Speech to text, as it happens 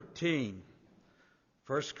13.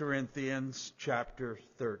 1 Corinthians chapter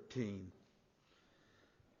 13.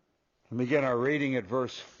 Let me begin our reading at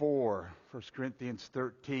verse 4. 1 Corinthians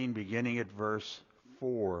 13, beginning at verse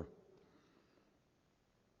 4.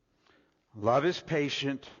 Love is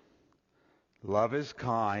patient, love is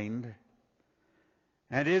kind,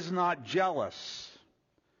 and is not jealous,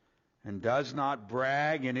 and does not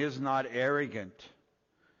brag, and is not arrogant.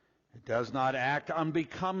 It does not act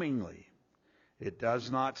unbecomingly. It does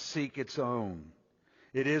not seek its own.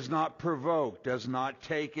 It is not provoked, does not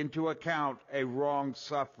take into account a wrong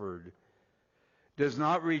suffered, does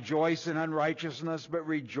not rejoice in unrighteousness, but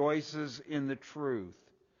rejoices in the truth,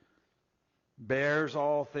 bears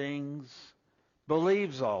all things,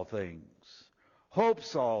 believes all things,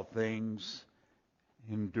 hopes all things,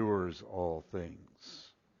 endures all things.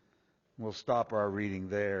 We'll stop our reading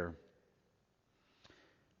there.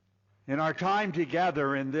 In our time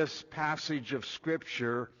together in this passage of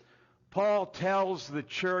Scripture, Paul tells the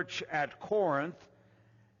church at Corinth,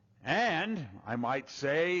 and I might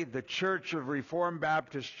say the Church of Reformed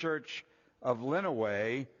Baptist Church of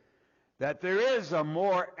Linaway, that there is a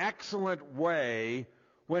more excellent way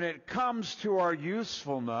when it comes to our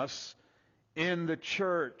usefulness in the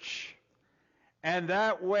church. And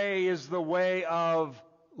that way is the way of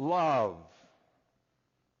love.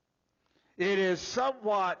 It is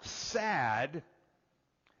somewhat sad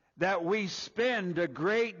that we spend a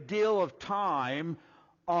great deal of time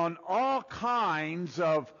on all kinds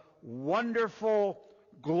of wonderful,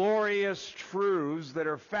 glorious truths that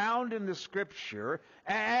are found in the Scripture,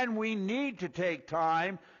 and we need to take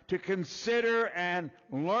time to consider and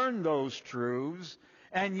learn those truths.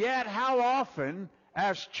 And yet, how often,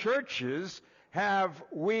 as churches, have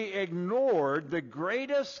we ignored the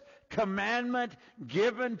greatest commandment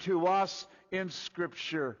given to us in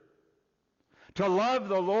Scripture? To love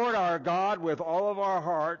the Lord our God with all of our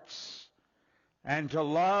hearts, and to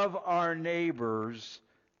love our neighbors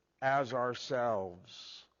as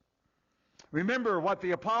ourselves. Remember what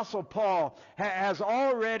the Apostle Paul has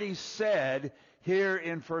already said here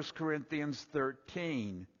in 1 Corinthians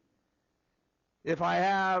 13. If I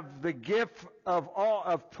have the gift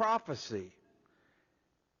of prophecy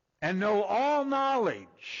and know all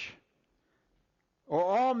knowledge, or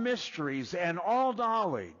all mysteries and all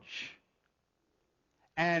knowledge,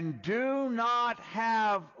 and do not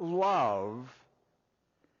have love,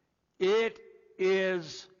 it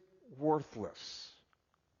is worthless.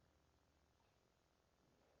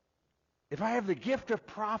 If I have the gift of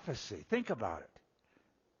prophecy, think about it,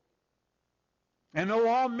 and know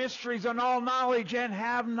all mysteries and all knowledge and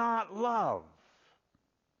have not love,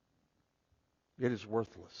 it is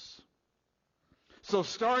worthless. So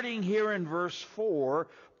starting here in verse 4,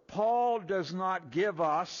 Paul does not give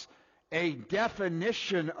us a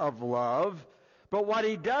definition of love, but what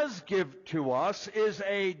he does give to us is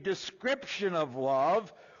a description of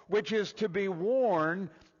love, which is to be worn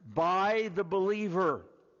by the believer.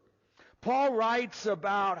 Paul writes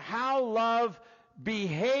about how love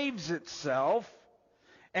behaves itself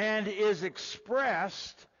and is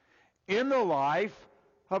expressed in the life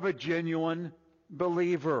of a genuine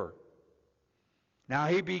believer. Now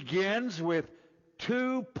he begins with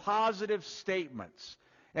two positive statements,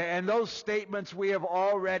 and those statements we have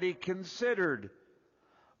already considered.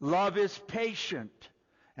 Love is patient,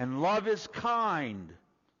 and love is kind.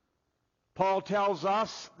 Paul tells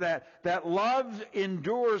us that love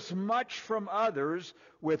endures much from others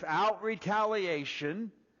without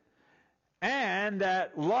retaliation, and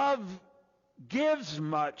that love gives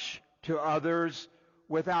much to others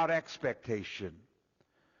without expectation.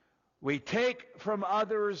 We take from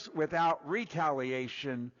others without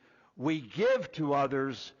retaliation. We give to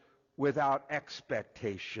others without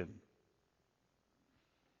expectation.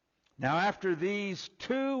 Now, after these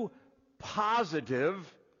two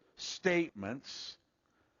positive statements,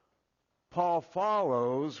 Paul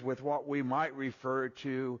follows with what we might refer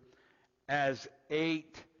to as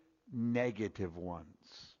 8 negative ones.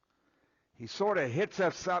 He sort of hits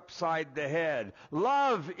us upside the head.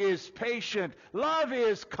 Love is patient. Love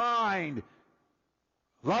is kind.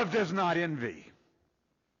 Love does not envy.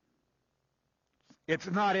 It's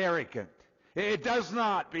not arrogant. It does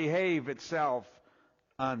not behave itself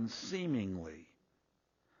unseemingly.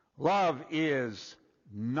 Love is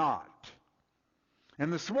not.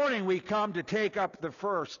 And this morning we come to take up the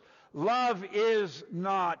first. Love is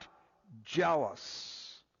not jealous.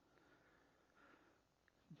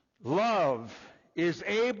 Love is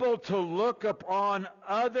able to look upon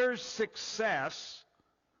others' success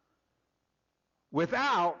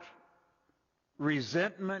without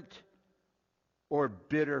resentment or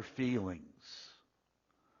bitter feelings.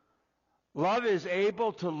 Love is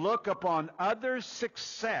able to look upon others'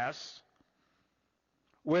 success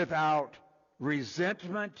without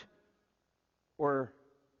resentment or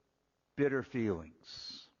bitter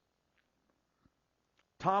feelings.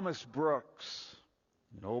 Thomas Brooks,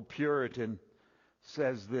 an old Puritan,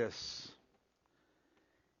 says this: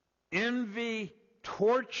 envy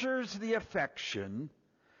tortures the affection,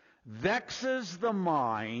 vexes the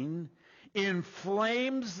mind,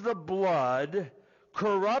 inflames the blood,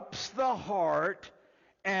 corrupts the heart,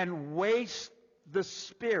 and wastes the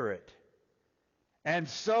spirit. And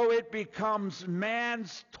so it becomes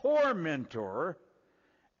man's tormentor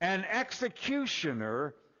and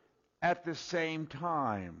executioner at the same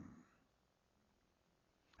time.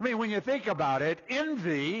 I mean, when you think about it,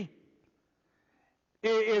 envy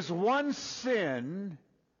is one sin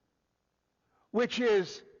which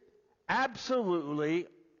is absolutely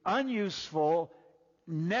unuseful,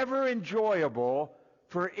 never enjoyable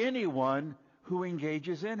for anyone who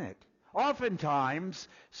engages in it. Oftentimes,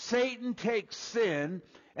 Satan takes sin,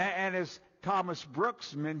 and as Thomas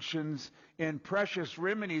Brooks mentions in Precious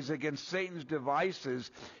Remedies Against Satan's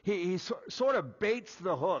Devices, he sort of baits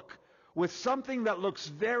the hook with something that looks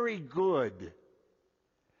very good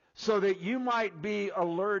so that you might be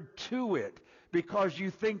allured to it because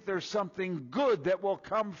you think there's something good that will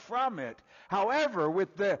come from it. However,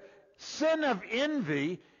 with the sin of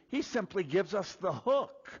envy, he simply gives us the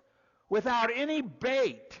hook without any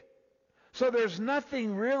bait. So there's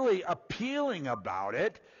nothing really appealing about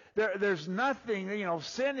it. There's nothing,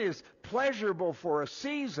 sin is pleasurable for a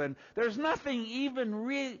season. There's nothing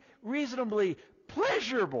even reasonably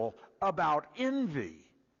pleasurable about envy.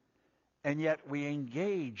 And yet we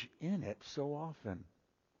engage in it so often.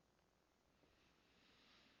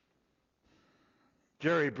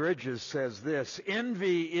 Jerry Bridges says this: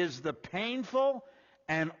 envy is the painful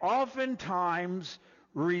and oftentimes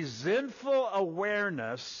resentful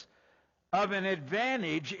awareness of an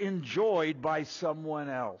advantage enjoyed by someone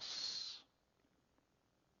else.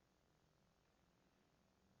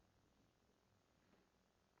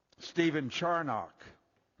 Stephen Charnock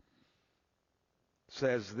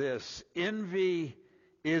says this: envy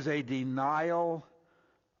is a denial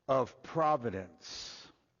of providence.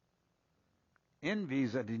 Envy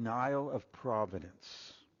is a denial of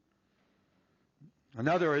providence.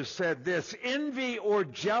 Another has said this: envy or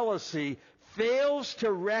jealousy fails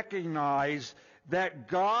to recognize that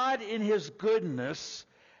God in His goodness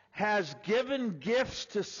has given gifts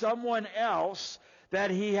to someone else that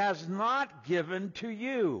He has not given to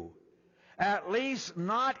you. At least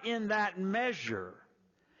not in that measure.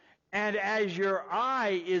 And as your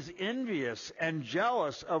eye is envious and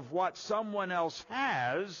jealous of what someone else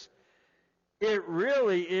has, it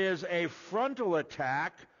really is a frontal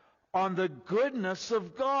attack on the goodness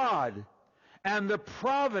of God and the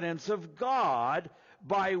providence of God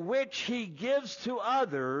by which He gives to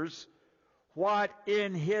others what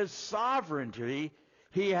in His sovereignty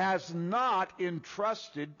He has not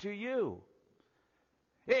entrusted to you.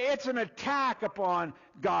 It's an attack upon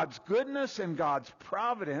God's goodness and God's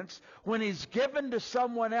providence when He's given to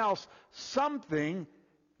someone else something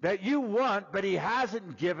that you want, but He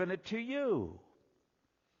hasn't given it to you.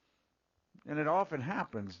 And it often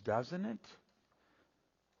happens, doesn't it?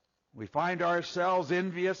 We find ourselves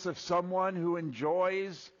envious of someone who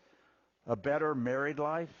enjoys a better married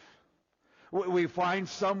life. We find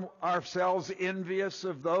ourselves envious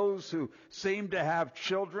of those who seem to have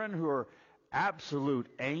children who are absolute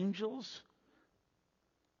angels.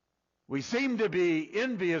 We seem to be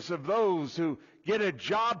envious of those who get a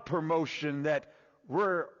job promotion that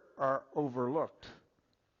are overlooked.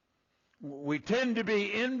 We tend to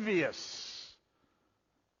be envious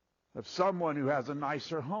of someone who has a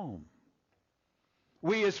nicer home.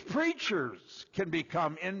 We as preachers can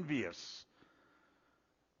become envious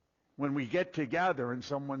when we get together and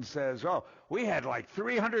someone says, "Oh, we had like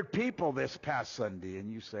 300 people this past Sunday."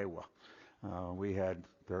 And you say, "Well, we had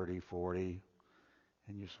 30, 40.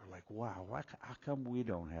 And you're sort of like, "Wow, how come we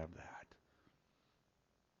don't have that?"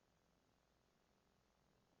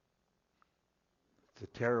 It's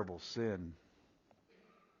a terrible sin.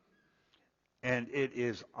 And it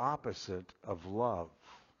is opposite of love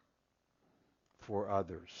for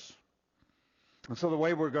others. And so the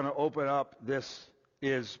way we're going to open up this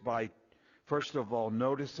is by, first of all,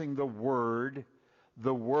 noticing the word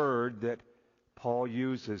that Paul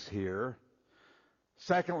uses here.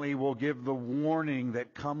 Secondly, we'll give the warning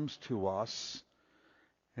that comes to us.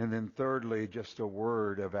 And then thirdly, just a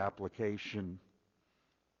word of application.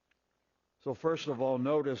 So first of all,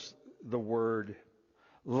 notice the word.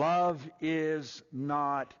 Love is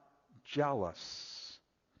not jealous.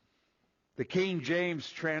 The King James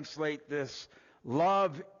translate this,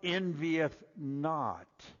 love envieth not.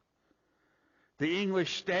 The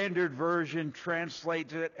English Standard Version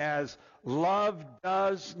translates it as, love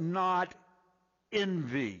does not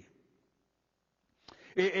envy.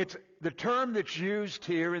 It's the term that's used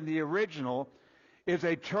here in the original is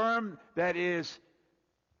a term that is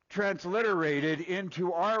transliterated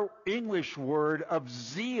into our English word of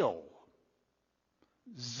zeal.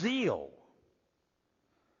 Zeal.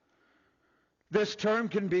 This term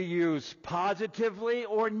can be used positively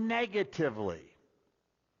or negatively.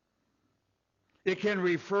 It can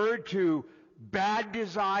refer to bad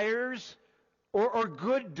desires or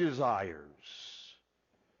good desires.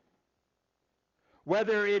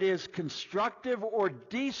 Whether it is constructive or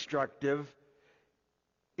destructive,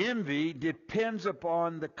 envy depends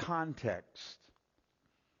upon the context.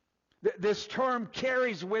 This term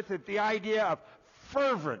carries with it the idea of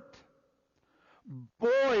fervent,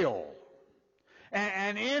 boil,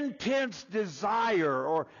 an intense desire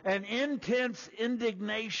or an intense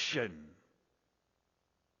indignation.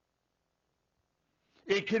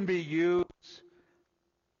 It can be used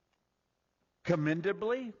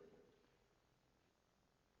commendably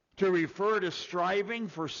to refer to striving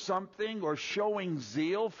for something or showing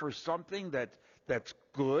zeal for something that's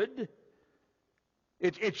good.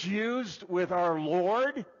 It's used with our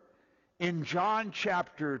Lord in John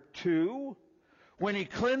chapter 2 when he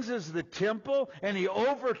cleanses the temple and he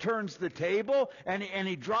overturns the table and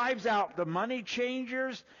he drives out the money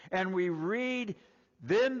changers, and we read,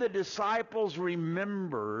 then the disciples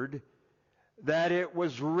remembered that it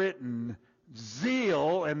was written,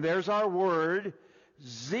 zeal, and there's our word,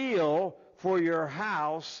 zeal for your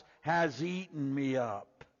house has eaten me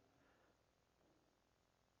up.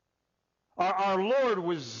 Our Lord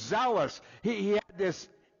was zealous. He had this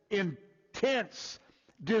intense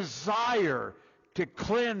desire to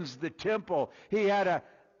cleanse the temple. He had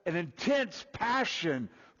an intense passion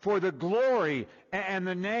for the glory and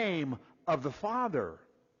the name of the Father.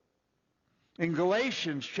 In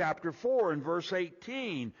Galatians chapter 4 and verse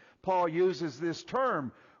 18, Paul uses this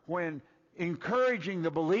term when encouraging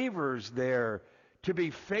the believers there to be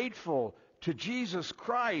faithful to Jesus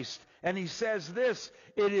Christ. And he says this,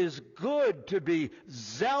 it is good to be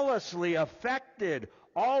zealously affected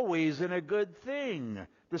always in a good thing.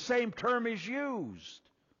 The same term is used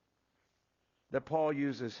that Paul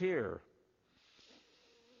uses here.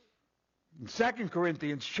 In 2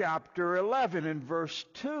 Corinthians chapter 11 and verse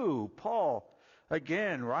 2, Paul,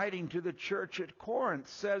 again writing to the church at Corinth,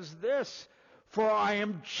 says this, for I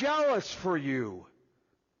am jealous for you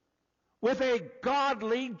with a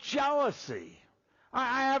godly jealousy.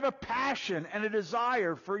 I have a passion and a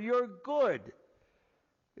desire for your good.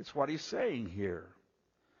 It's what he's saying here.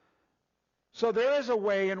 So there is a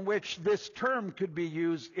way in which this term could be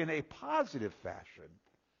used in a positive fashion.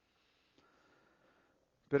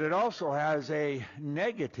 But it also has a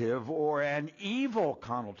negative or an evil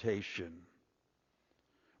connotation,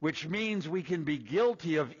 which means we can be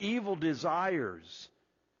guilty of evil desires,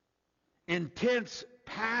 intense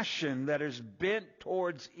passion that is bent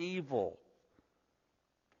towards evil.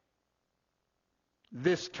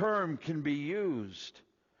 This term can be used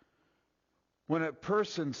when a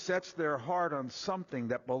person sets their heart on something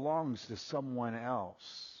that belongs to someone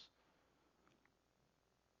else.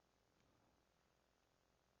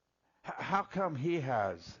 How come he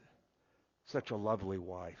has such a lovely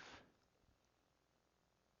wife?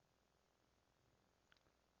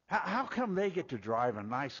 How come they get to drive a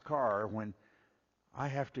nice car when I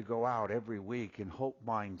have to go out every week and hope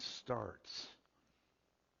mine starts?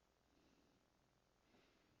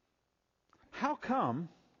 How come,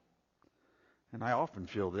 and I often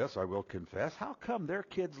feel this, I will confess, how come their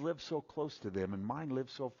kids live so close to them and mine live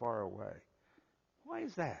so far away? Why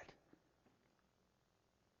is that?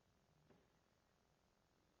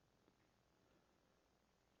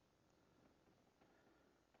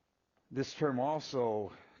 This term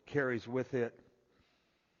also carries with it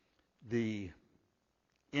the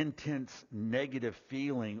intense negative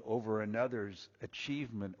feeling over another's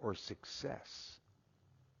achievement or success.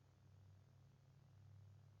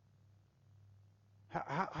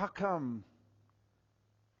 How come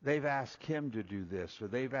they've asked him to do this or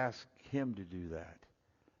they've asked him to do that?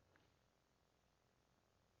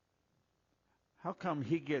 How come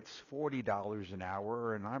he gets $40 an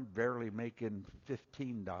hour and I'm barely making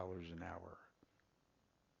 $15 an hour?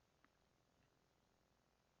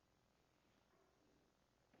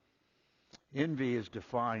 Envy is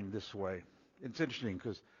defined this way. It's interesting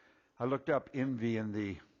because I looked up envy in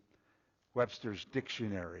the Webster's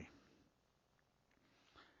dictionary.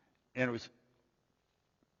 And it was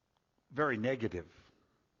very negative.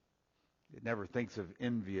 It never thinks of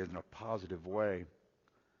envy in a positive way.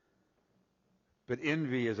 But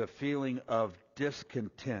envy is a feeling of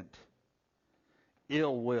discontent,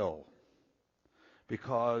 ill will,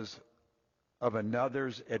 because of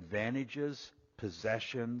another's advantages,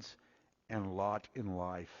 possessions, and lot in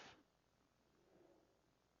life.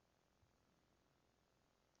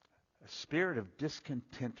 A spirit of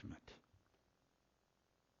discontentment.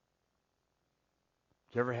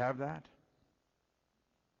 Do you ever have that?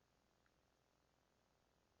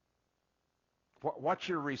 What's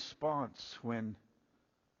your response when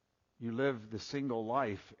you live the single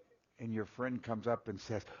life and your friend comes up and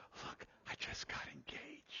says, "Look, I just got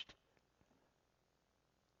engaged"?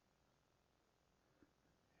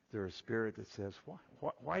 Is there a spirit that says,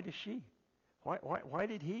 why does she? Why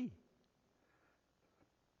did he?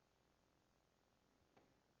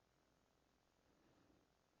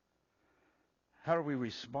 How do we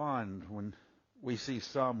respond when we see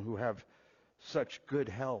some who have such good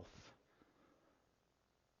health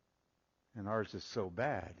and ours is so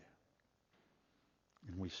bad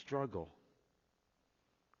and we struggle?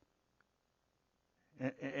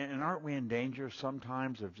 And aren't we in danger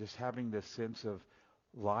sometimes of just having this sense of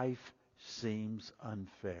life seems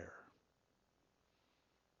unfair?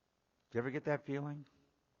 Do you ever get that feeling?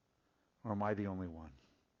 Or am I the only one?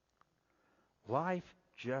 Life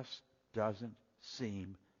just doesn't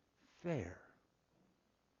seem fair.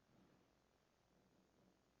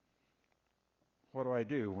 What do I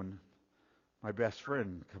do when my best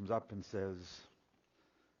friend comes up and says,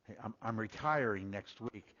 "Hey, I'm retiring next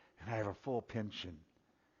week and I have a full pension,"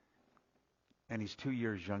 and he's 2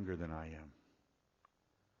 years younger than I am?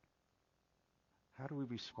 How do we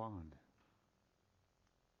respond?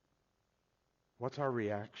 What's our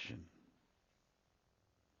reaction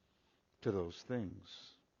to those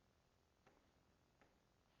things?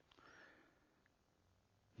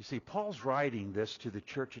 You see, Paul's writing this to the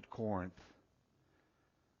church at Corinth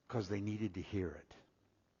because they needed to hear it.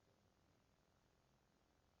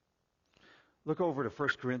 Look over to 1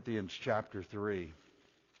 Corinthians chapter 3.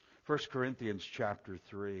 1 Corinthians chapter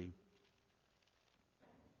 3.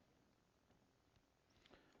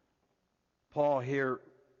 Paul here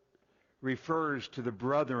refers to the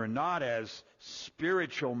brethren not as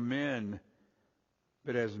spiritual men,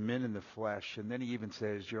 but as men in the flesh. And then he even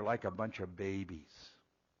says, you're like a bunch of babies.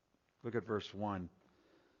 Look at verse 1.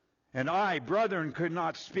 "And I, brethren, could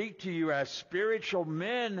not speak to you as spiritual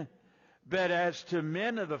men, but as to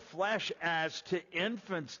men of the flesh, as to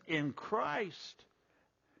infants in Christ."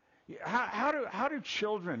 How do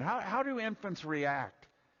children, how do infants react?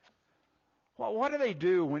 Well, what do they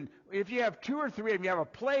do if you have 2 or 3 and you have a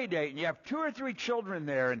play date and you have 2 or 3 children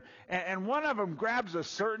there and one of them grabs a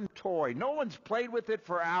certain toy? No one's played with it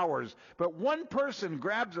for hours, but one person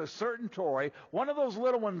grabs a certain toy, one of those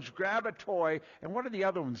little ones grab a toy, and what do the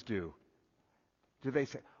other ones do? Do they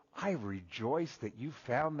say, "I rejoice that you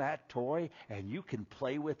found that toy and you can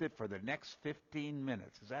play with it for the next 15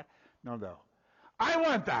 minutes"? Is that? No. "I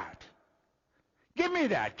want that. Give me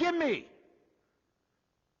that. Give me."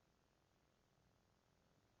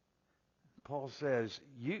 Paul says,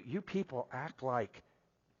 you people act like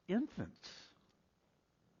infants.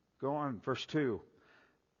 Go on, verse 2.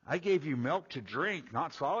 "I gave you milk to drink,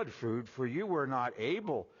 not solid food, for you were not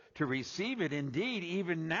able to receive it. Indeed,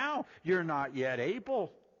 even now you're not yet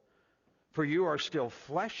able, for you are still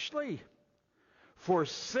fleshly. For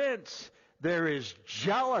since there is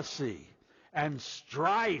jealousy and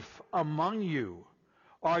strife among you,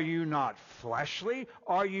 are you not fleshly?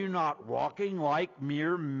 Are you not walking like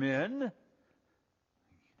mere men?"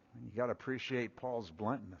 You got to appreciate Paul's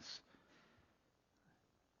bluntness.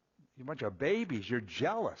 You're a bunch of babies. You're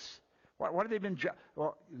jealous. What have they been?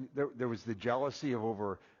 Well, there was the jealousy of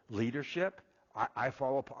over leadership. I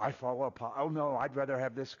follow. Oh no, I'd rather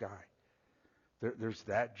have this guy. There's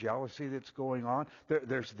that jealousy that's going on.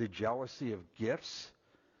 There's the jealousy of gifts.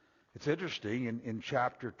 It's interesting in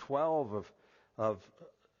chapter 12 of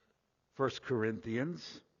 1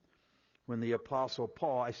 Corinthians. When the Apostle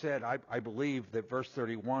Paul, I said, I believe that verse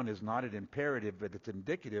 31 is not an imperative, but it's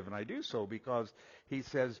indicative, and I do so because he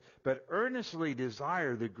says, "But earnestly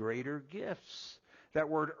desire the greater gifts." That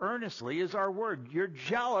word earnestly is our word. You're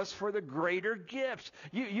jealous for the greater gifts.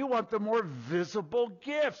 You want the more visible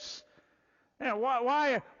gifts. Now,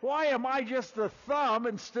 why am I just a thumb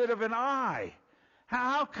instead of an eye?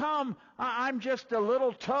 How come I'm just a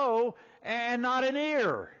little toe and not an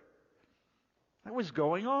ear? That was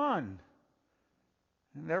going on.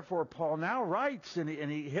 And therefore, Paul now writes, and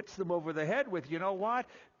he hits them over the head with, you know what?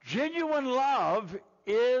 Genuine love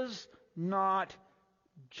is not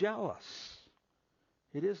jealous.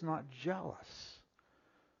 It is not jealous.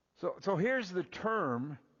 So here's the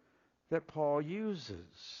term that Paul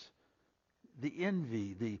uses. The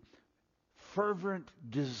envy, the fervent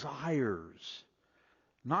desires,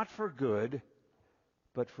 not for good,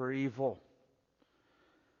 but for evil.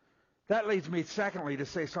 That leads me, secondly, to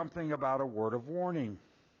say something about a word of warning.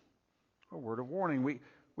 A word of warning.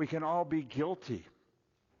 We can all be guilty.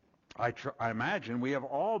 I imagine we have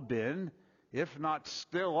all been, if not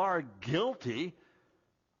still are, guilty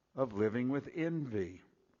of living with envy.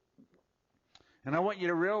 And I want you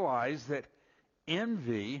to realize that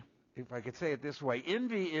envy, if I could say it this way,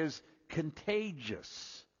 envy is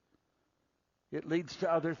contagious. It leads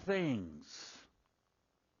to other things.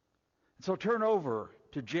 So turn over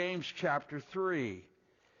to James chapter 3.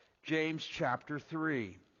 James chapter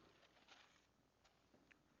 3.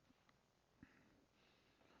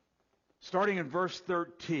 Starting in verse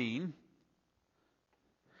 13,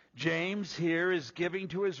 James here is giving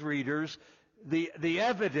to his readers the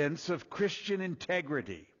evidence of Christian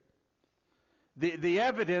integrity. The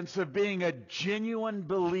evidence of being a genuine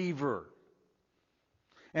believer.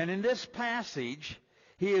 And in this passage,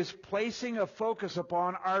 he is placing a focus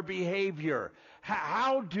upon our behavior.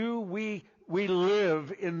 How do we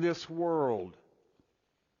live in this world?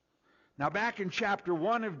 Now, back in chapter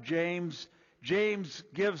 1 of James, James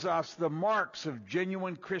gives us the marks of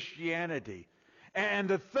genuine Christianity. And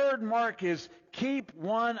the third mark is keep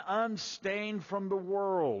one unstained from the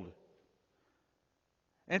world.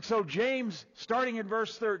 And so James, starting in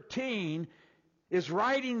verse 13, is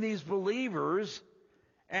writing these believers,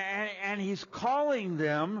 and he's calling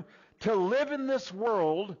them to live in this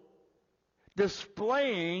world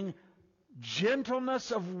displaying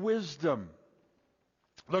gentleness of wisdom.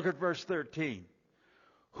 Look at verse 13.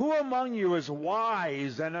 Who among you is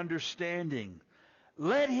wise and understanding?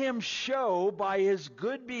 Let him show by his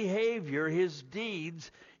good behavior his deeds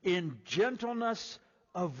in gentleness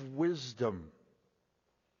of wisdom.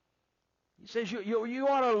 He says you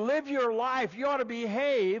ought to live your life, you ought to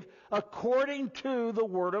behave according to the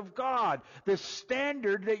Word of God. The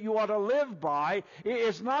standard that you ought to live by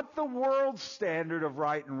is not the world's standard of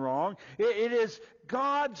right and wrong. It is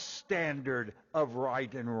God's standard of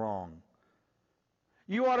right and wrong.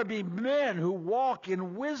 You ought to be men who walk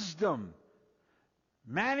in wisdom,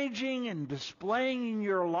 managing and displaying in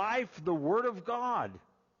your life the Word of God.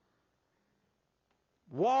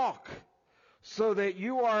 Walk so that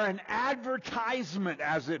you are an advertisement,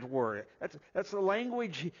 as it were. That's the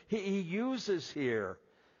language he uses here.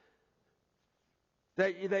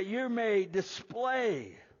 That you may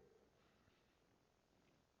display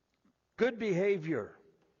good behavior.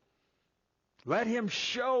 Let him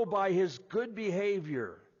show by his good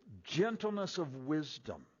behavior gentleness of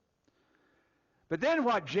wisdom. But then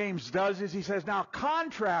what James does is he says, now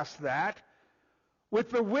contrast that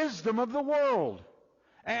with the wisdom of the world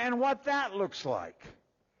and what that looks like.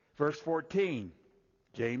 Verse 14,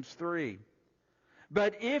 James 3.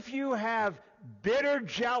 But if you have bitter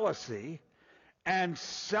jealousy and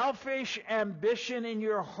selfish ambition in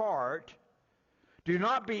your heart, do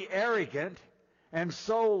not be arrogant and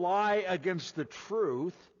so lie against the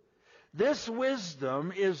truth. This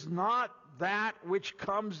wisdom is not that which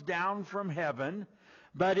comes down from heaven,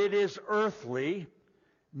 but it is earthly,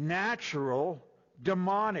 natural,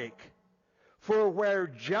 demonic. For where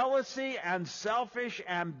jealousy and selfish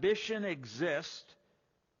ambition exist,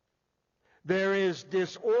 there is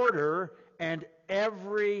disorder and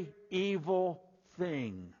every evil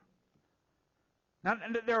thing. Now,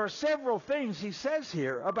 there are several things he says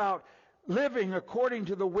here about living according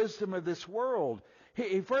to the wisdom of this world.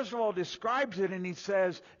 He first of all describes it, and he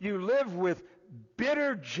says, you live with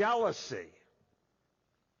bitter jealousy.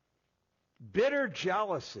 Bitter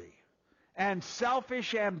jealousy and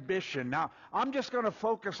selfish ambition. Now, I'm just going to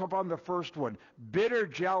focus upon the first one, bitter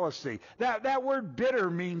jealousy. That word bitter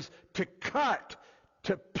means to cut,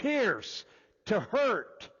 to pierce, to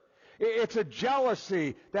hurt. It's a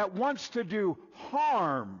jealousy that wants to do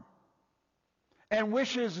harm and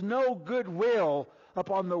wishes no goodwill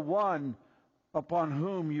upon the one upon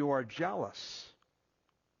whom you are jealous.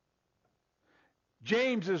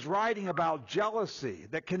 James is writing about jealousy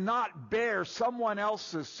that cannot bear someone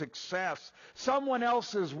else's success, someone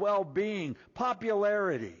else's well-being,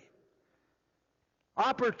 popularity,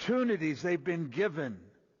 opportunities they've been given.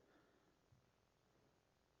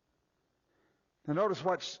 Now notice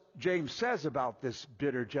what James says about this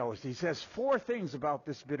bitter jealousy. He says 4 things about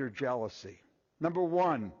this bitter jealousy. Number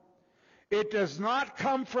 1, it does not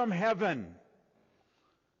come from heaven.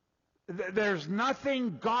 There's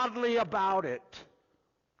nothing godly about it.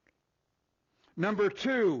 Number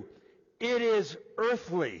 2, it is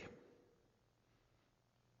earthly.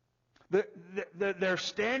 Their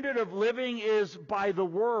standard of living is by the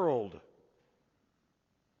world.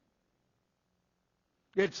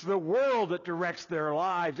 It's the world that directs their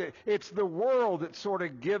lives. It's the world that sort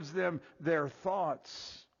of gives them their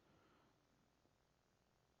thoughts.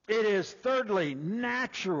 It is, thirdly,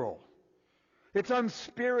 natural. It's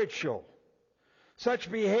unspiritual.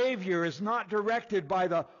 Such behavior is not directed by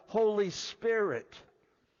the Holy Spirit.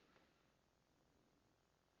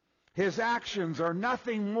 His actions are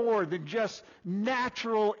nothing more than just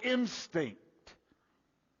natural instinct.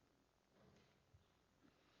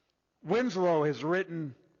 Winslow has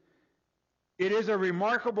written, "It is a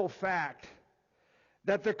remarkable fact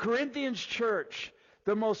that the Corinthian church,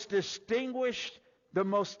 the most distinguished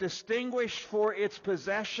for its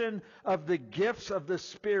possession of the gifts of the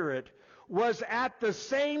Spirit, was at the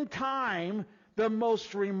same time the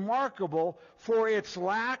most remarkable for its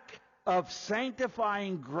lack of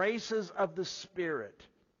sanctifying graces of the Spirit.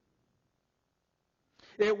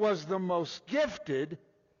 It was the most gifted,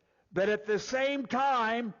 but at the same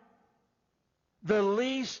time the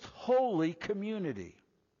least holy community."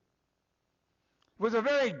 It was a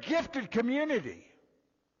very gifted community,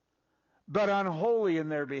 but unholy in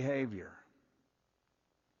their behavior.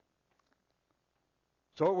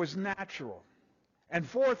 So it was natural. And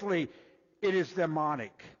fourthly, it is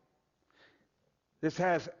demonic. This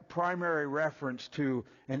has primary reference to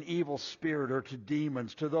an evil spirit or to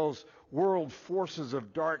demons, to those world forces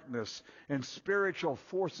of darkness and spiritual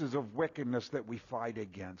forces of wickedness that we fight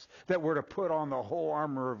against, that we're to put on the whole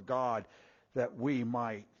armor of God that we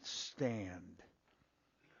might stand.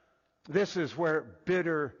 This is where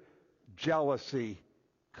bitter jealousy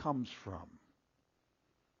comes from.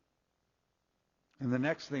 And the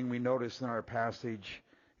next thing we notice in our passage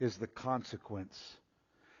is the consequence.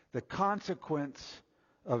 The consequence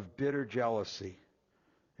of bitter jealousy.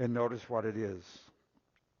 And notice what it is.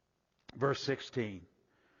 Verse 16.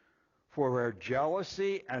 "For where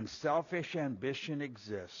jealousy and selfish ambition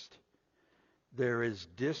exist, there is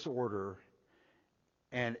disorder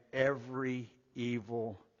and every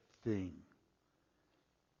evil thing."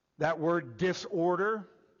 That word disorder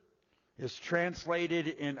is translated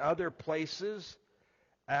in other places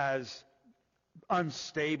as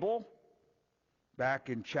unstable. Back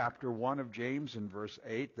in chapter 1 of James in verse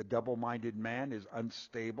 8, the double-minded man is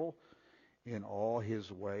unstable in all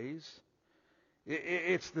his ways.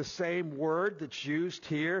 It's the same word that's used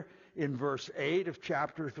here in verse 8 of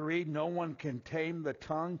chapter 3. No one can tame the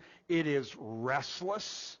tongue. It is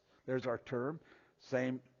restless. There's our term.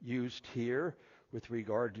 Same used here with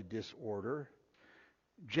regard to disorder.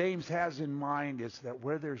 James has in mind is that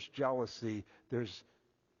where there's jealousy, there's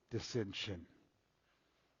dissension.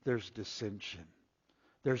 There's dissension.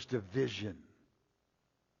 There's division.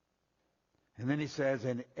 And then he says,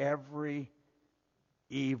 "in every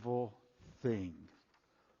evil thing."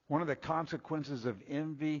 One of the consequences of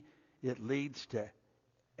envy, it leads to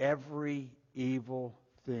every evil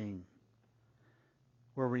thing.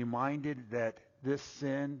 We're reminded that this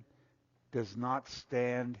sin does not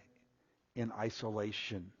stand in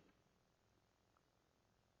isolation.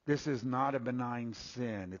 This is not a benign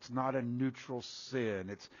sin. It's not a neutral sin.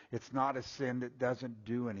 It's not a sin that doesn't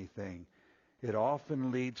do anything. It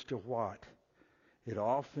often leads to what? It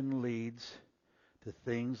often leads to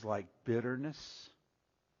things like bitterness,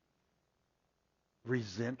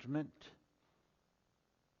 resentment,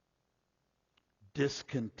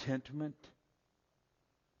 discontentment,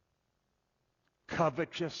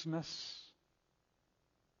 covetousness.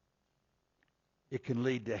 It can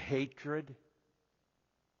lead to hatred.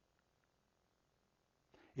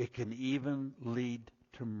 It can even lead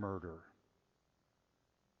to murder.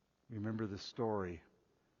 Remember the story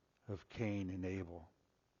of Cain and Abel.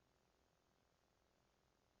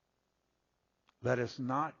 Let us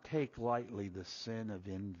not take lightly the sin of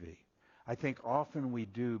envy. I think often we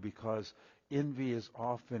do, because envy is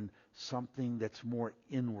often something that's more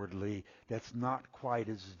inwardly, that's not quite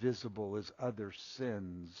as visible as other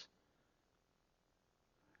sins.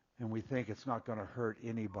 And we think it's not going to hurt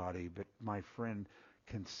anybody. But my friend,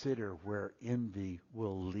 consider where envy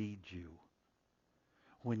will lead you.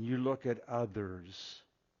 When you look at others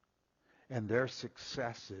and their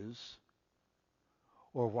successes,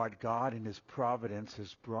 or what God in His providence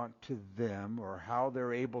has brought to them, or how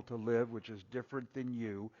they're able to live, which is different than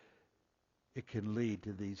you, it can lead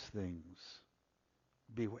to these things.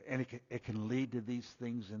 And it can lead to these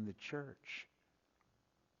things in the church.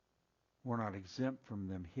 We're not exempt from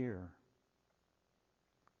them here.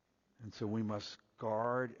 And so we must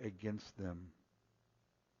guard against them.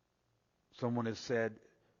 Someone has said,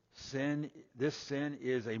 this sin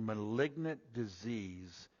is a malignant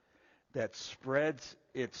disease that spreads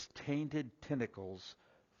its tainted tentacles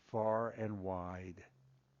far and wide.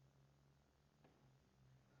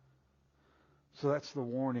 So that's the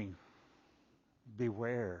warning.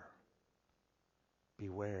 Beware.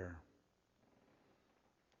 Beware.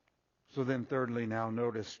 So then thirdly, now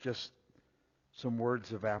notice just some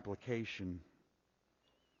words of application.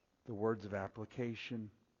 The words of application.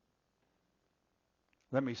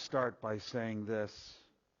 Let me start by saying this.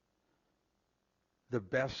 The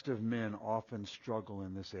best of men often struggle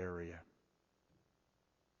in this area.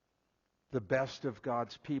 The best of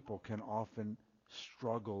God's people can often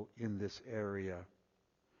struggle in this area.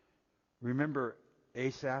 Remember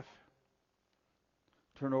Asaph?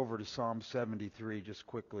 Turn over to Psalm 73 just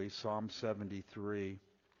quickly. Psalm 73.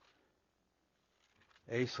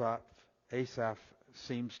 Asaph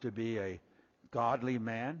seems to be a godly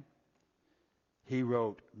man. He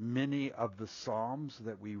wrote many of the Psalms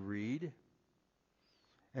that we read.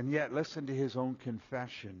 And yet, listen to his own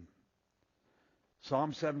confession.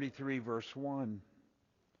 Psalm 73, verse 1.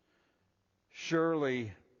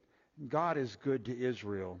 Surely God is good to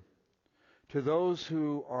Israel, to those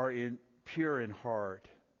who are pure in heart.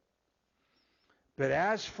 But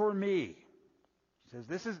as for me, he says,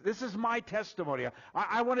 this is my testimony.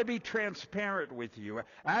 I want to be transparent with you.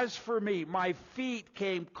 As for me, my feet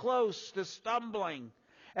came close to stumbling,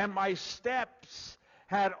 and my steps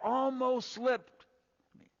had almost slipped.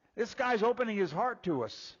 This guy's opening his heart to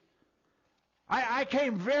us. I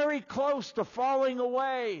came very close to falling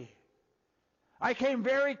away. I came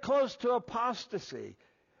very close to apostasy.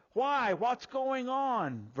 Why? What's going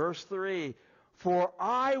on? Verse 3, for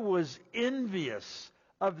I was envious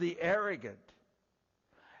of the arrogant,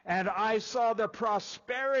 and I saw the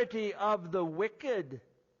prosperity of the wicked.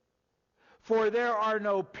 For there are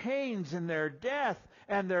no pains in their death,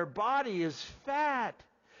 and their body is fat.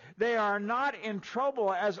 They are not in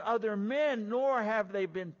trouble as other men, nor have they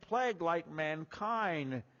been plagued like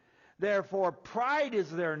mankind. Therefore pride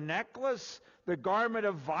is their necklace. The garment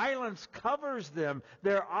of violence covers them.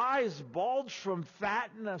 Their eyes bulge from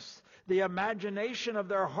fatness. The imagination of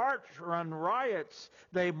their hearts run riots.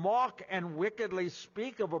 They mock and wickedly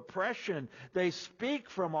speak of oppression. They speak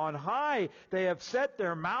from on high. They have set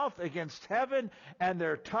their mouth against heaven, and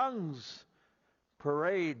their tongues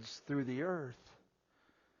parades through the earth.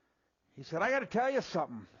 He said, I got to tell you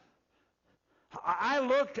something. I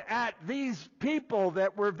looked at these people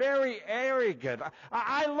that were very arrogant.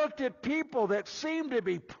 I looked at people that seemed to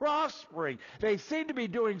be prospering. They seemed to be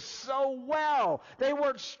doing so well. They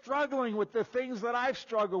weren't struggling with the things that I've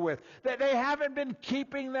struggled with. That they haven't been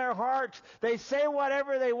keeping their hearts. They say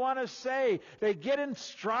whatever they want to say. They get in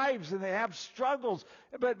stripes and they have struggles.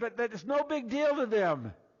 But it's no big deal to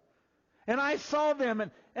them. And I saw them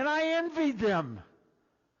and I envied them.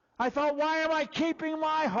 I thought, why am I keeping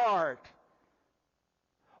my heart?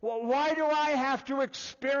 Well, why do I have to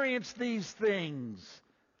experience these things?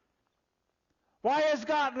 Why has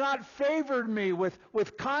God not favored me with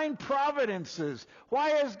kind providences? Why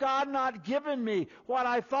has God not given me what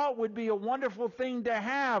I thought would be a wonderful thing to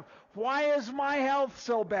have? Why is my health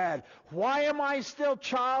so bad? Why am I still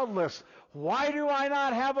childless? Why do I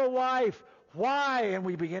not have a wife? Why? And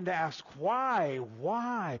we begin to ask, why?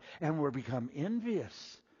 And we become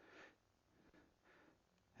envious.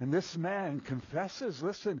 And this man confesses,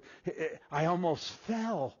 listen, I almost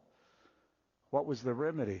fell. What was the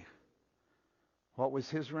remedy? What was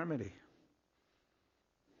his remedy?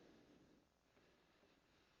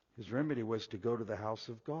 His remedy was to go to the house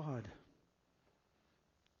of God.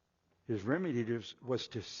 His remedy was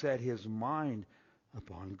to set his mind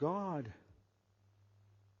upon God.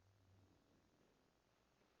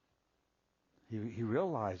 He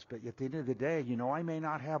realized, but at the end of the day, I may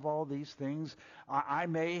not have all these things. I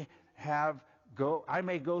may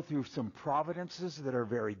go through some providences that are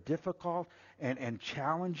very difficult and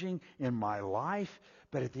challenging in my life.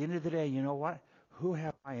 But at the end of the day, you know what? Who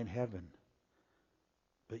have I in heaven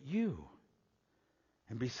but you?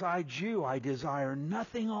 And besides you, I desire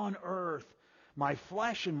nothing on earth. My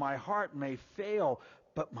flesh and my heart may fail,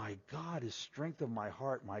 but my God is strength of my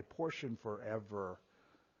heart, my portion forever.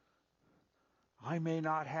 I may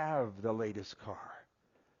not have the latest car,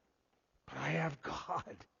 but I have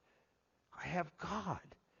God. I have God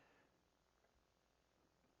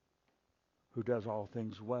who does all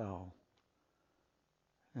things well,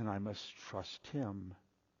 and I must trust Him.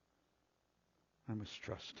 I must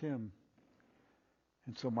trust Him.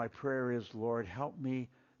 And so my prayer is, Lord, help me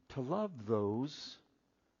to love those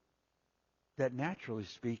that, naturally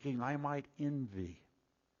speaking, I might envy.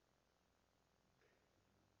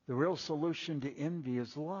 The real solution to envy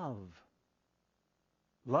is love.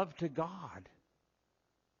 Love to God.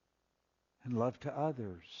 and love to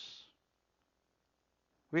others.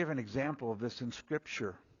 We have an example of this in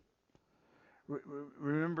Scripture.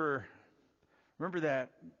 Remember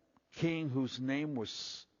that king whose name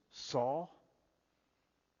was Saul?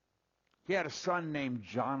 He had a son named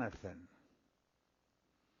Jonathan.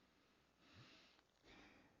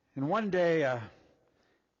 And one day a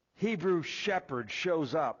Hebrew shepherd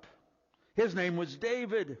shows up. His name was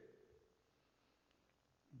David.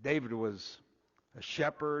 David was a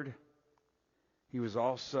shepherd. He was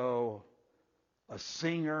also a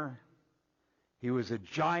singer. He was a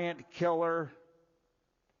giant killer.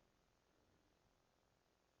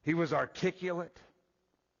 He was articulate.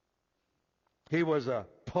 He was a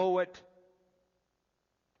poet.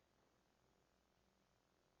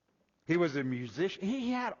 He was a musician.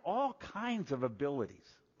 He had all kinds of abilities,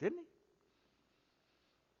 didn't he?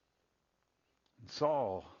 And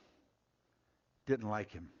Saul didn't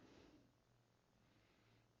like him.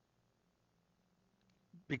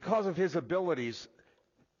 Because of his abilities,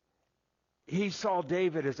 he saw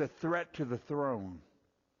David as a threat to the throne.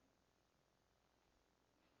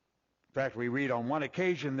 In fact, we read on one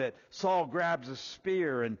occasion that Saul grabs a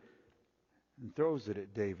spear and throws it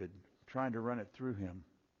at David, trying to run it through him.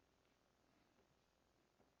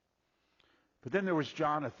 But then there was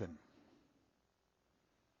Jonathan.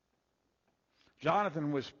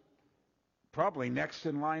 Jonathan was probably next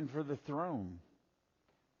in line for the throne.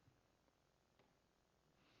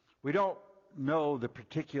 We don't know the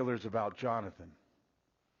particulars about Jonathan.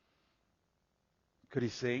 Could he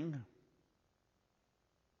sing?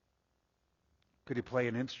 Could he play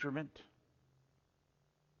an instrument?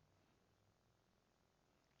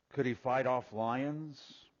 Could he fight off lions?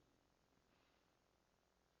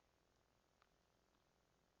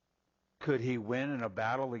 Could he win in a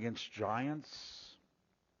battle against giants?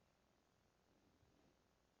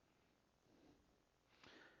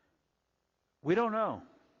 We don't know.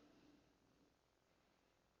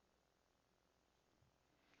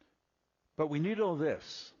 But we need to know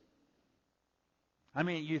this. I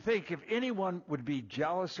mean, you think if anyone would be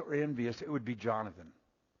jealous or envious, it would be Jonathan.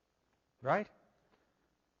 Right?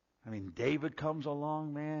 I mean, David comes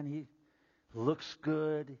along, man. He looks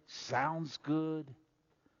good, sounds good,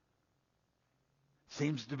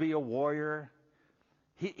 seems to be a warrior.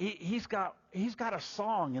 He's got a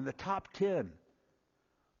song in the top 10.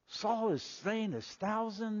 Saul is slain his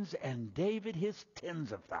thousands, and David his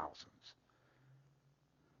tens of thousands.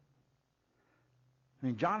 I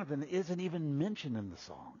mean, Jonathan isn't even mentioned in the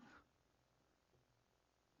song.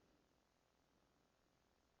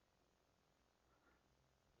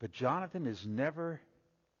 But Jonathan is never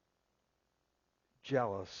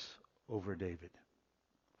jealous over David.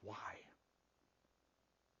 Why?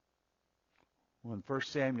 Well, in 1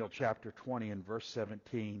 Samuel chapter 20 and verse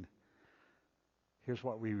 17, here's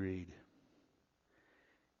what we read.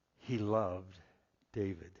 He loved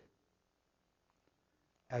David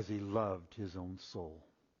as he loved his own soul.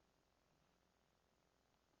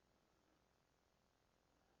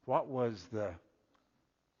 What was the,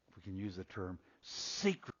 if we can use the term,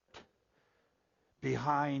 secret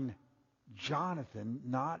behind Jonathan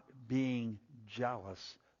not being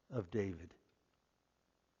jealous of David?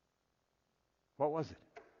 What was it?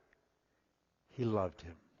 He loved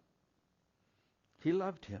him. He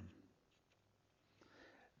loved him.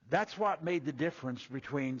 That's what made the difference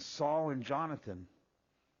between Saul and Jonathan.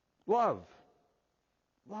 Love.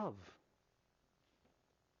 Love.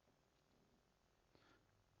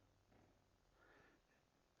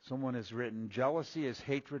 Someone has written, jealousy is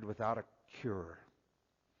hatred without a cure.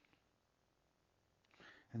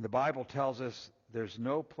 And the Bible tells us there's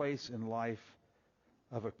no place in life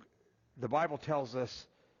of a... The Bible tells us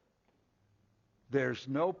there's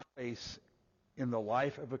no place in the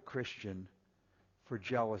life of a Christian for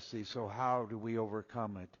jealousy. So how do we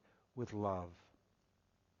overcome it? With love.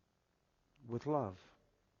 With love.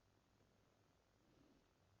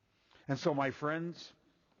 And so, my friends,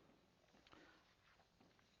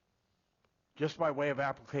 just by way of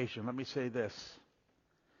application, let me say this.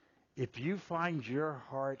 If you find your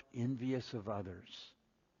heart envious of others,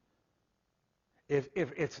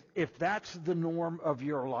 if that's the norm of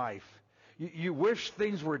your life, you wish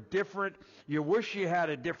things were different, you wish you had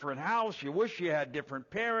a different house, you wish you had different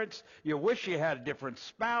parents, you wish you had a different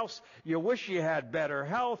spouse, you wish you had better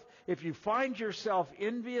health, if you find yourself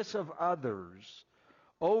envious of others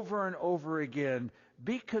over and over again,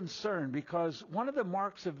 be concerned, because one of the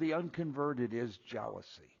marks of the unconverted is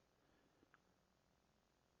jealousy.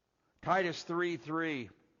 Titus 3:3.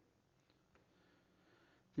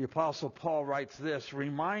 The Apostle Paul writes this,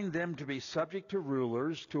 remind them to be subject to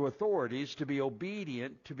rulers, to authorities, to be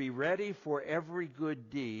obedient, to be ready for every good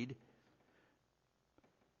deed,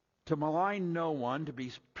 to malign no one, to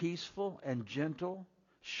be peaceful and gentle,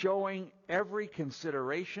 showing every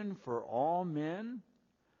consideration for all men.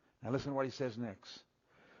 Now listen to what he says next.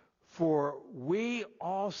 For we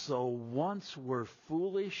also once were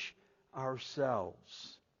foolish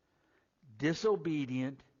ourselves,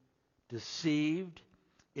 disobedient, deceived,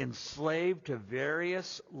 enslaved to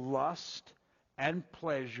various lusts and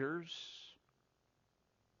pleasures,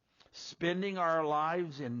 spending our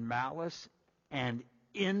lives in malice and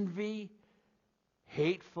envy,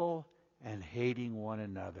 hateful and hating one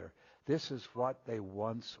another. This is what they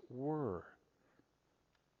once were.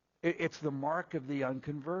 It's the mark of the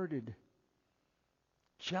unconverted.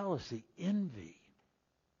 Jealousy, envy.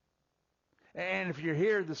 And if you're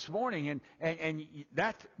here this morning and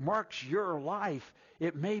that marks your life,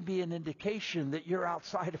 it may be an indication that you're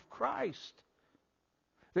outside of Christ,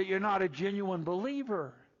 that you're not a genuine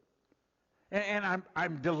believer. And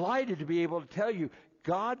I'm delighted to be able to tell you,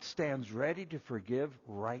 God stands ready to forgive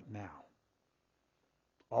right now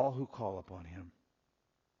all who call upon Him,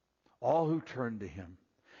 all who turn to Him,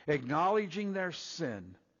 acknowledging their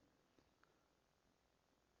sin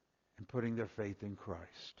and putting their faith in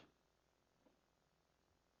Christ.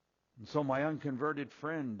 And so, my unconverted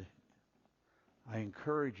friend, I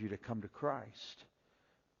encourage you to come to Christ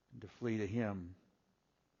and to flee to Him.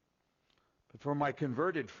 But for my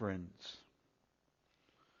converted friends,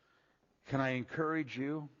 can I encourage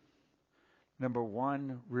you? Number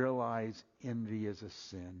one, realize envy is a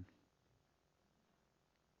sin.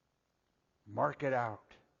 Mark it out.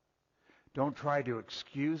 Don't try to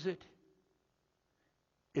excuse it.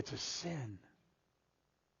 It's a sin.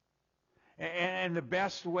 And the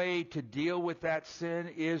best way to deal with that sin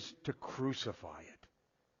is to crucify it.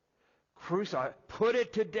 Put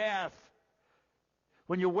it to death.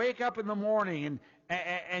 When you wake up in the morning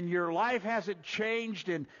and your life hasn't changed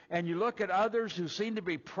and you look at others who seem to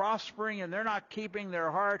be prospering and they're not keeping their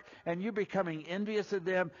heart and you're becoming envious of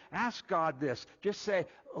them, ask God this. Just say,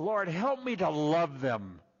 Lord, help me to love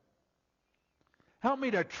them. Help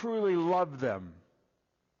me to truly love them.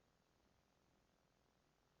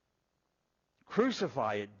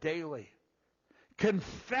 Crucify it daily.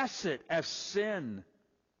 Confess it as sin.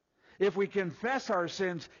 If we confess our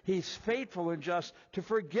sins, He's faithful and just to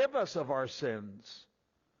forgive us of our sins.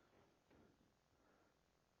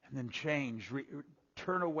 And then change.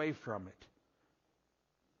 Turn away from it.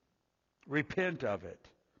 Repent of it.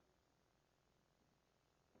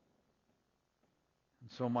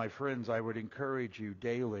 And so, my friends, I would encourage you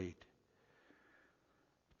daily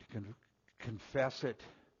to confess it,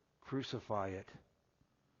 crucify it,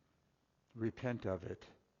 repent of it.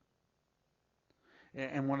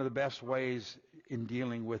 And one of the best ways in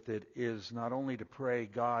dealing with it is not only to pray,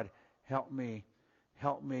 God, help me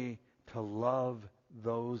to love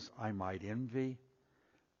those I might envy,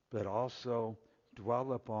 but also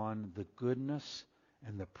dwell upon the goodness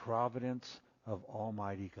and the providence of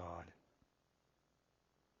Almighty God.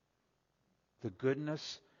 The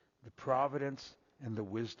goodness, the providence, and the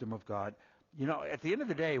wisdom of God. You know, at the end of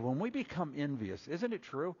the day, when we become envious, isn't it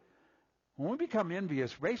true? When we become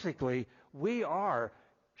envious, basically, we are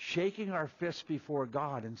shaking our fists before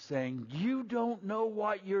God and saying, you don't know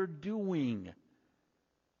what you're doing.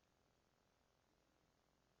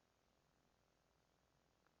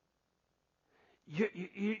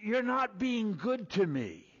 You're not being good to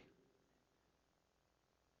me.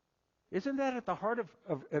 Isn't that at the heart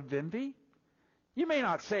of envy? You may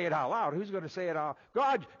not say it out loud. Who's going to say it out?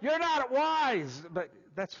 God, you're not wise. But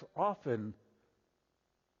that's often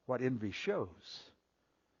what envy shows.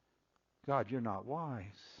 God, you're not wise.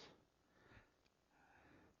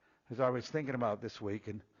 As I was thinking about this week,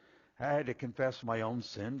 and I had to confess my own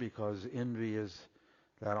sin because envy is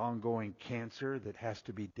that ongoing cancer that has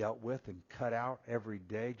to be dealt with and cut out every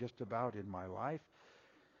day just about in my life.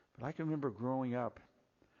 But I can remember growing up.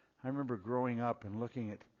 I remember growing up and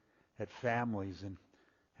looking at families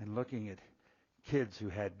and looking at kids who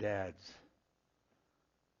had dads.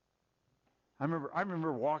 I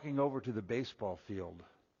remember walking over to the baseball field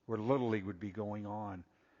where Little League would be going on.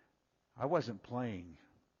 I wasn't playing.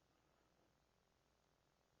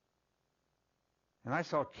 And I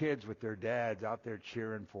saw kids with their dads out there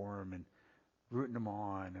cheering for them and rooting them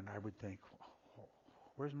on, and I would think,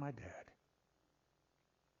 where's my dad?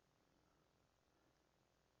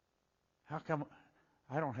 How come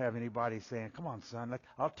I don't have anybody saying, come on, son,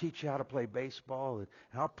 I'll teach you how to play baseball, and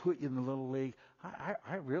I'll put you in the Little League?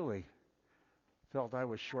 I really felt I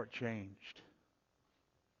was shortchanged.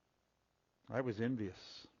 I was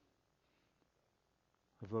envious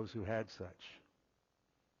of those who had such.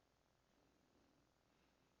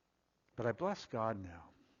 But I bless God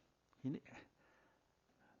now.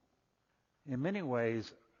 In many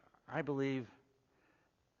ways, I believe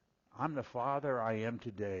I'm the father I am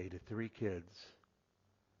today to 3 kids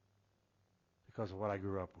because of what I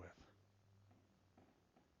grew up with.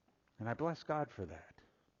 And I bless God for that.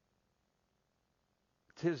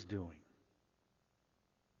 It's His doing.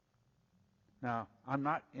 Now, I'm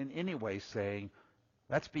not in any way saying,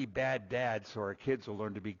 let's be bad dads so our kids will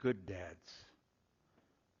learn to be good dads.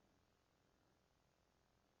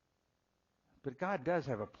 But God does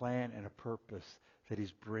have a plan and a purpose that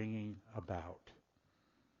He's bringing about.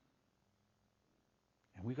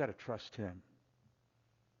 And we've got to trust Him.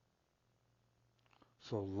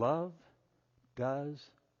 So love does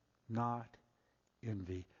not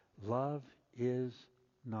envy. Love is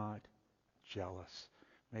not jealous.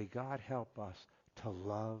 May God help us to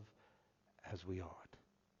love as we ought.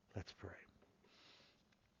 Let's pray.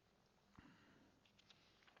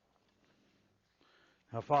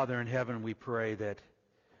 Now, Father in heaven, we pray that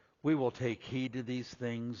we will take heed to these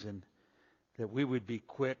things and that we would be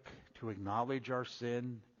quick to acknowledge our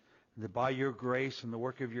sin, and that by your grace and the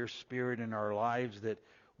work of your Spirit in our lives that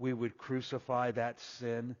we would crucify that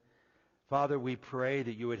sin. Father, we pray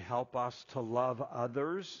that you would help us to love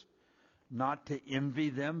others, not to envy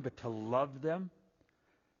them, but to love them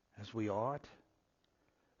as we ought,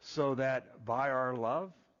 so that by our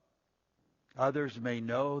love, others may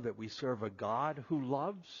know that we serve a God who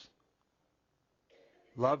loves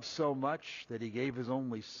so much that He gave His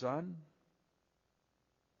only Son.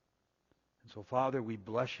 And so, Father, we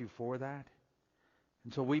bless you for that.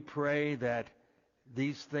 And so we pray that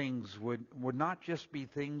these things would not just be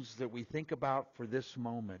things that we think about for this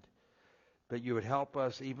moment, but you would help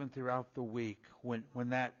us even throughout the week when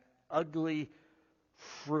that ugly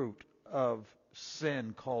fruit of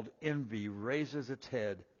sin called envy raises its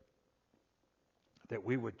head, that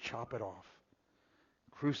we would chop it off,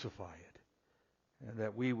 crucify it, and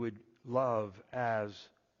that we would love as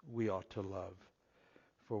we ought to love.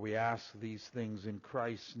 For we ask these things in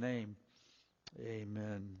Christ's name.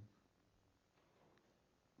 Amen.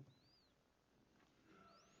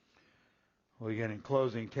 Well, again, in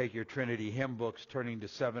closing, take your Trinity hymn books, turning to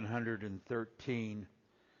 713.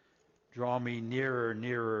 Draw me nearer,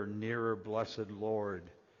 nearer, nearer, blessed Lord,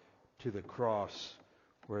 to the cross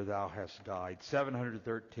where thou hast died.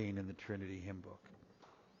 713 in the Trinity hymn book.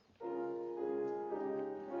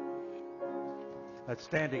 Let's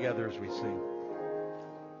stand together as we sing.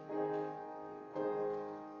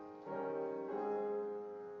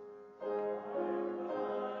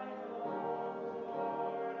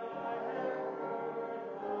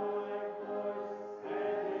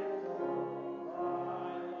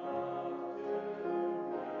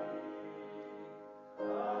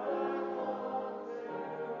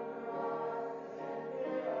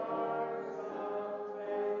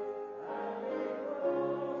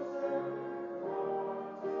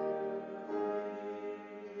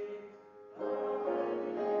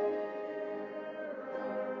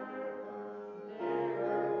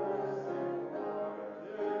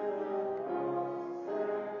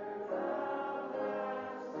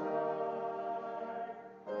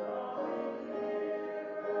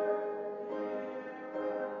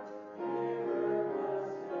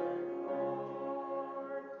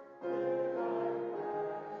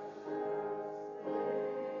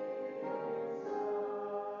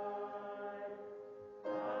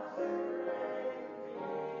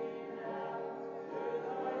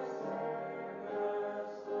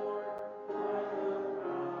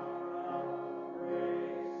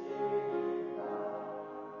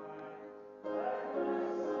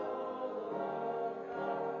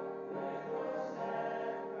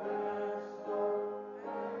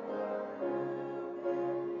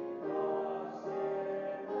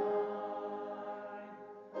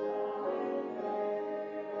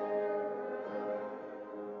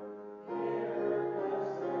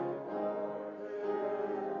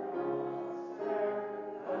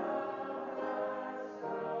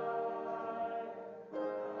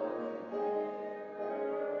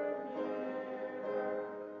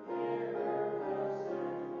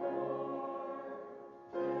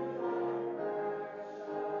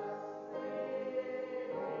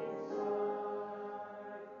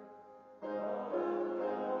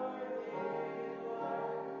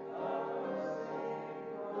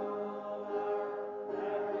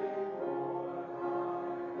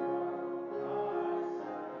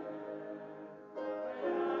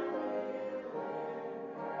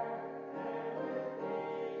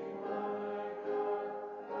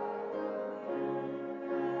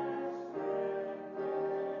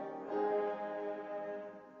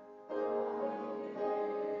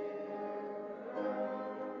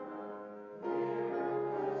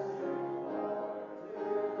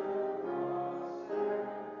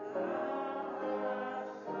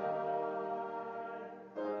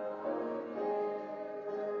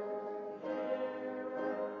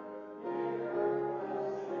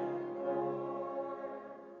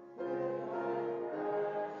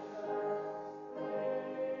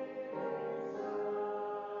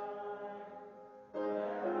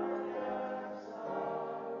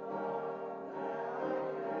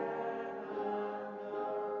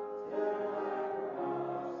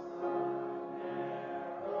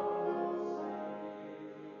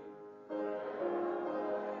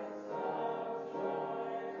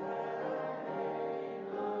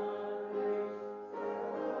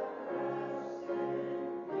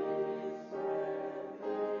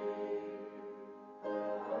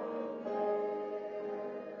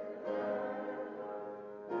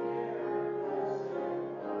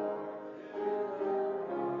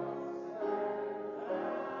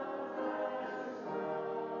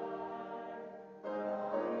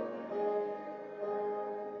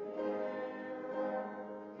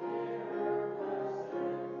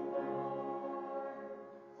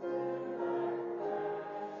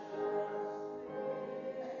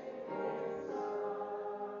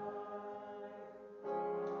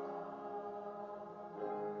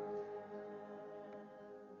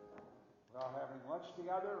 lunch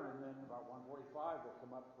together, and then about 1:45 we'll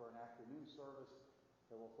come up for an afternoon service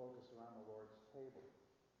that will focus around the Lord's table.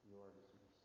 You are